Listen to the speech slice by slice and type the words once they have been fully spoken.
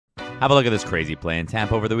Have a look at this crazy play in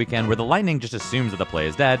Tampa over the weekend where the Lightning just assumes that the play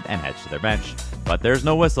is dead and heads to their bench. But there's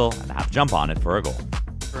no whistle and they have to jump on it for a goal.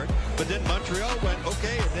 But then Montreal went,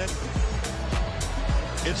 okay, and then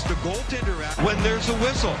it's the goaltender when there's a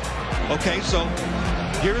whistle. Okay, so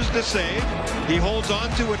here's the save. He holds on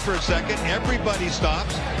to it for a second. Everybody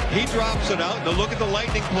stops. He drops it out. Now look at the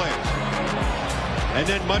Lightning players. And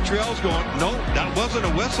then Montreal's going, no, that wasn't a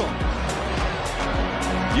whistle.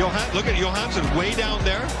 Look at Johansson way down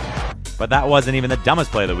there. But that wasn't even the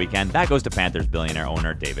dumbest play of the weekend. That goes to Panthers billionaire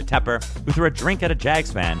owner David Tepper, who threw a drink at a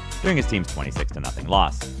Jags fan during his team's 26-0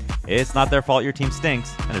 loss. It's not their fault your team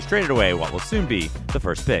stinks, and has traded away what will soon be the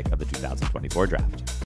first pick of the 2024 draft.